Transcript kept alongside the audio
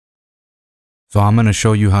So I'm going to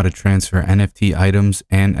show you how to transfer NFT items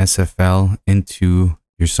and SFL into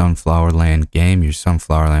your Sunflower Land game, your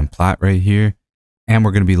Sunflower Land plot right here. And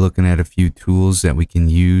we're going to be looking at a few tools that we can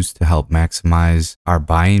use to help maximize our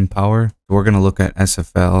buying power. So we're going to look at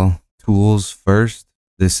SFL Tools first.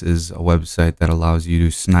 This is a website that allows you to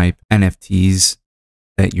snipe NFTs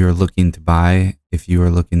that you're looking to buy. If you are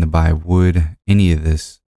looking to buy wood, any of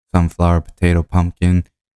this, sunflower, potato, pumpkin,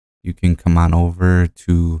 you can come on over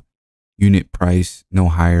to unit price no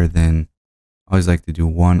higher than, I always like to do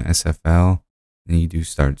 1 SFL, and you do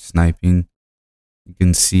start sniping. You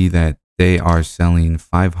can see that they are selling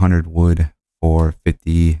 500 wood for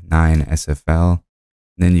 59 SFL.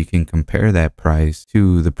 And then you can compare that price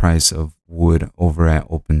to the price of wood over at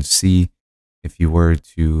Opensea. If you were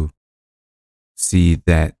to see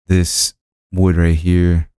that this wood right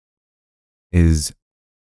here is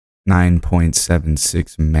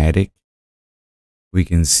 9.76 Matic, we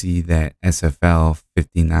can see that SFL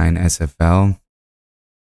 59 SFL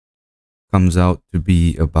comes out to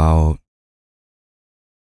be about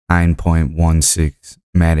 9.16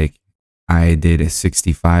 Matic. I did a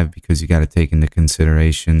 65 because you got to take into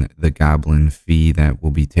consideration the goblin fee that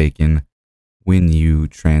will be taken when you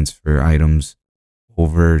transfer items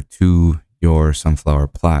over to your sunflower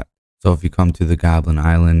plot. So if you come to the Goblin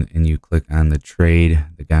Island and you click on the trade,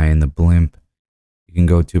 the guy in the blimp, you can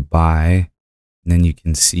go to buy. And then you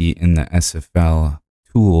can see in the SFL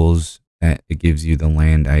Tools that it gives you the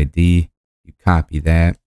land ID. You copy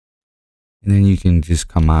that. And then you can just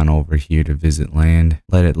come on over here to visit land.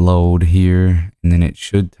 Let it load here. And then it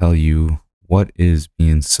should tell you what is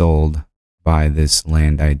being sold by this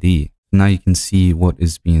land ID. Now you can see what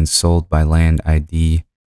is being sold by land ID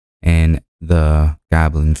and the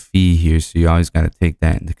goblin fee here. So you always got to take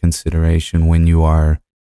that into consideration when you are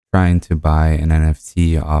trying to buy an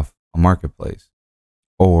NFT off a marketplace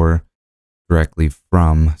or directly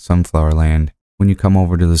from Sunflower Land. When you come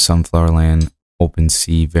over to the Sunflower Land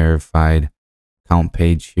Opensea verified account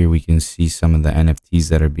page here, we can see some of the NFTs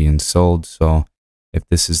that are being sold. So if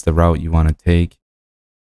this is the route you want to take,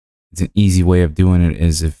 it's an easy way of doing it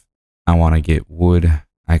is if I want to get wood,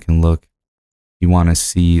 I can look. You want to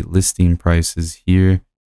see listing prices here.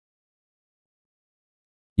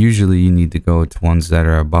 Usually you need to go to ones that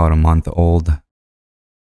are about a month old.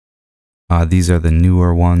 These are the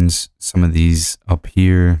newer ones. Some of these up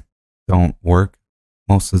here don't work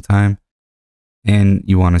most of the time. And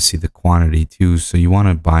you want to see the quantity too. So you want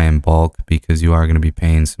to buy in bulk because you are going to be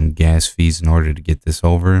paying some gas fees in order to get this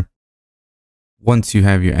over. Once you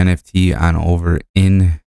have your NFT on over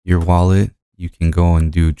in your wallet, you can go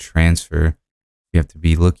and do transfer. You have to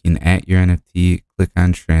be looking at your NFT, click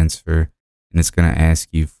on transfer, and it's going to ask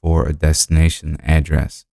you for a destination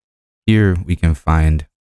address. Here we can find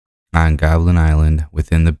on Goblin Island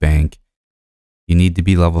within the bank. You need to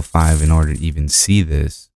be level 5 in order to even see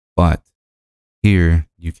this, but here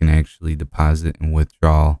you can actually deposit and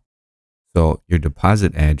withdraw. So your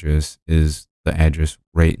deposit address is the address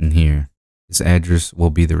right in here. This address will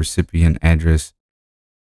be the recipient address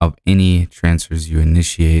of any transfers you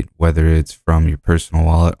initiate, whether it's from your personal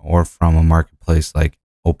wallet or from a marketplace like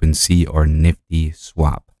Opensea or Nifty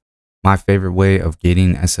Swap. My favorite way of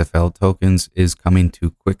getting SFL tokens is coming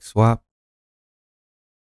to QuickSwap.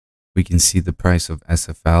 We can see the price of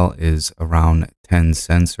SFL is around 10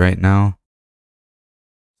 cents right now.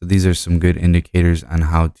 So these are some good indicators on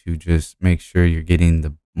how to just make sure you're getting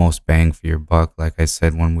the most bang for your buck. Like I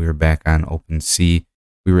said, when we were back on Opensea,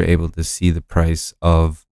 we were able to see the price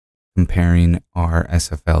of comparing our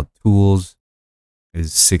SFL tools. It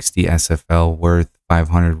is 60 SFL worth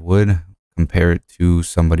 500 wood. Compare it to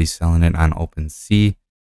somebody selling it on Opensea.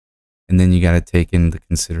 And then you got to take into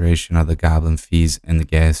consideration of the goblin fees and the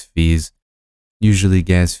gas fees. Usually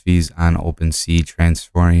gas fees on Opensea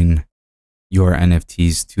transferring your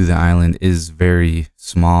NFTs to the island is very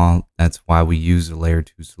small. That's why we use a layer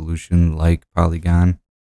 2 solution like Polygon.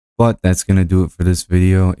 But that's going to do it for this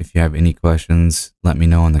video. If you have any questions, let me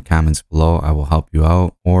know in the comments below. I will help you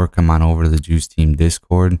out, or come on over to the Juice Team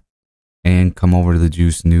Discord and come over to the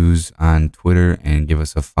Juice News on Twitter and give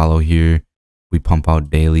us a follow here. We pump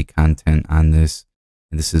out daily content on this.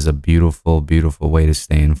 And this is a beautiful, beautiful way to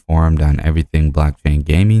stay informed on everything blockchain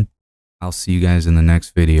gaming. I'll see you guys in the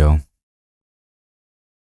next video.